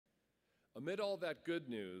Amid all that good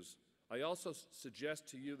news, I also suggest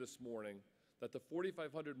to you this morning that the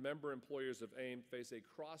 4,500 member employers of AIM face a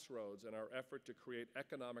crossroads in our effort to create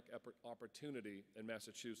economic opportunity in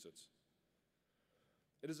Massachusetts.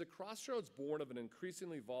 It is a crossroads born of an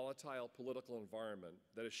increasingly volatile political environment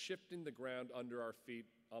that is shifting the ground under our feet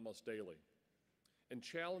almost daily and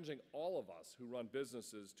challenging all of us who run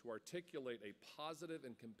businesses to articulate a positive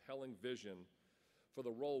and compelling vision for the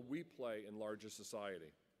role we play in larger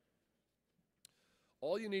society.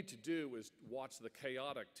 All you need to do is watch the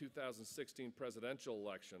chaotic 2016 presidential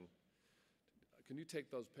election. Can you take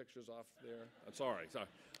those pictures off there? I'm sorry.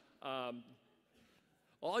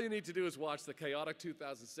 All you need to do is watch the chaotic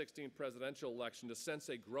 2016 presidential election to sense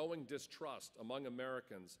a growing distrust among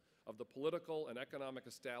Americans of the political and economic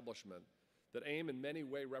establishment that AIM in many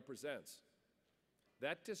ways represents.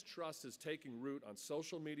 That distrust is taking root on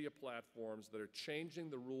social media platforms that are changing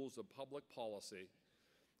the rules of public policy,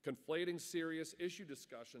 conflating serious issue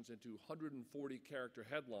discussions into 140-character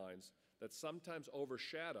headlines that sometimes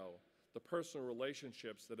overshadow the personal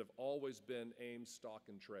relationships that have always been AIM's stock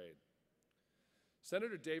in trade.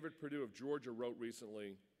 Senator David Perdue of Georgia wrote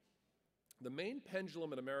recently, "The main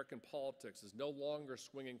pendulum in American politics is no longer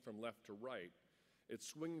swinging from left to right. It's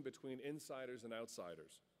swinging between insiders and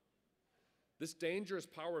outsiders. This dangerous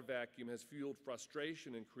power vacuum has fueled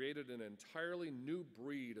frustration and created an entirely new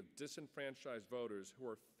breed of disenfranchised voters who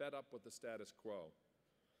are fed up with the status quo.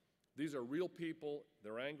 These are real people,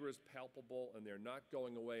 their anger is palpable, and they're not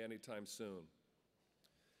going away anytime soon."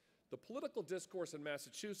 The political discourse in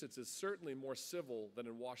Massachusetts is certainly more civil than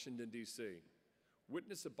in Washington, D.C.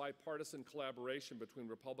 Witness a bipartisan collaboration between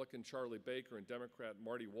Republican Charlie Baker and Democrat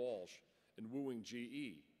Marty Walsh in wooing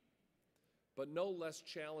GE, but no less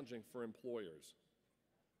challenging for employers.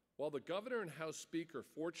 While the governor and House Speaker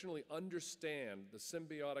fortunately understand the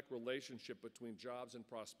symbiotic relationship between jobs and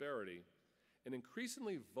prosperity, an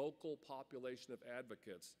increasingly vocal population of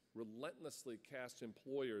advocates relentlessly cast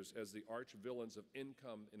employers as the arch villains of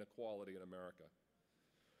income inequality in America.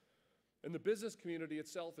 And the business community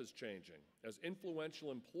itself is changing as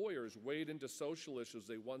influential employers wade into social issues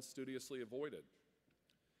they once studiously avoided.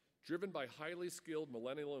 Driven by highly skilled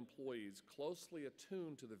millennial employees closely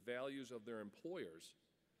attuned to the values of their employers,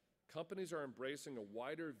 companies are embracing a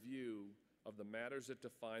wider view of the matters that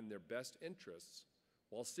define their best interests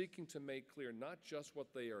while seeking to make clear not just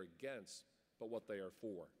what they are against, but what they are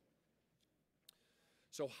for.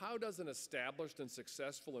 So how does an established and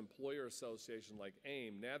successful employer association like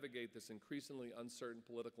AIM navigate this increasingly uncertain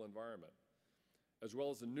political environment, as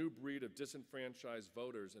well as the new breed of disenfranchised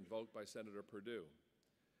voters invoked by Senator Perdue?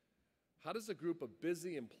 How does a group of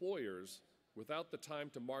busy employers, without the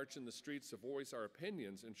time to march in the streets to voice our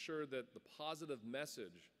opinions, ensure that the positive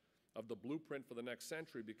message of the blueprint for the next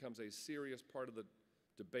century becomes a serious part of the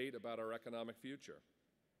debate about our economic future?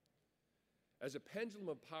 As a pendulum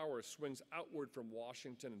of power swings outward from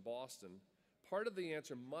Washington and Boston, part of the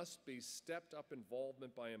answer must be stepped-up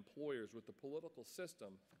involvement by employers with the political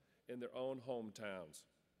system in their own hometowns.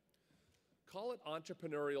 Call it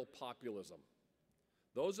entrepreneurial populism.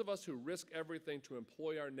 Those of us who risk everything to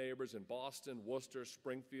employ our neighbors in Boston, Worcester,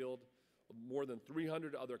 Springfield, more than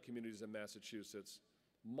 300 other communities in Massachusetts,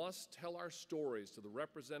 must tell our stories to the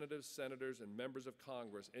representatives, senators, and members of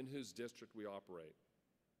Congress in whose district we operate.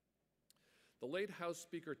 The late House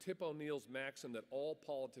Speaker Tip O'Neill's maxim that all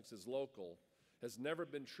politics is local has never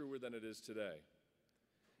been truer than it is today.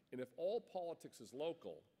 And if all politics is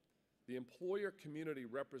local, the employer community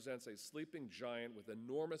represents a sleeping giant with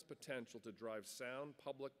enormous potential to drive sound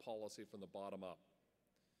public policy from the bottom up.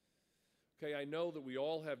 Okay, I know that we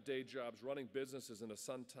all have day jobs running businesses in a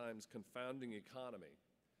sometimes confounding economy,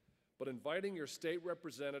 but inviting your state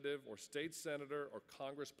representative or state senator or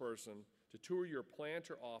congressperson to tour your plant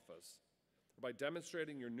or office, or by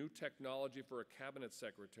demonstrating your new technology for a cabinet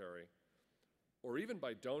secretary, or even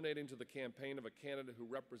by donating to the campaign of a candidate who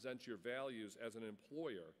represents your values as an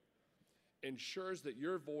employer, ensures that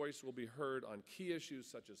your voice will be heard on key issues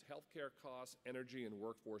such as healthcare costs, energy, and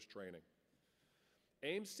workforce training.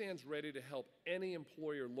 AIM stands ready to help any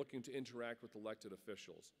employer looking to interact with elected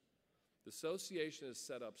officials. The association has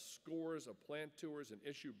set up scores of plant tours and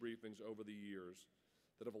issue briefings over the years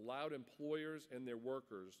that have allowed employers and their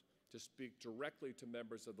workers to speak directly to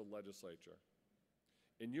members of the legislature.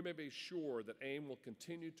 And you may be sure that AIM will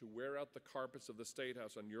continue to wear out the carpets of the State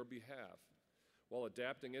House on your behalf while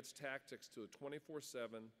adapting its tactics to a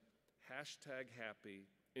 24/7, hashtag-happy,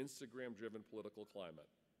 Instagram-driven political climate.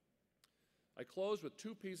 I close with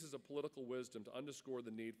two pieces of political wisdom to underscore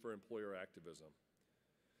the need for employer activism.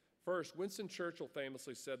 First, Winston Churchill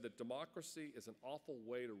famously said that democracy is an awful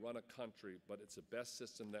way to run a country, but it's the best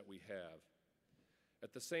system that we have.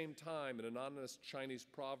 At the same time, an anonymous Chinese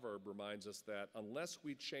proverb reminds us that unless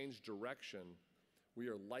we change direction, we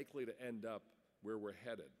are likely to end up where we're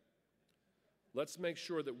headed. Let's make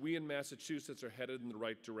sure that we in Massachusetts are headed in the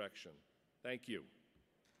right direction. Thank you.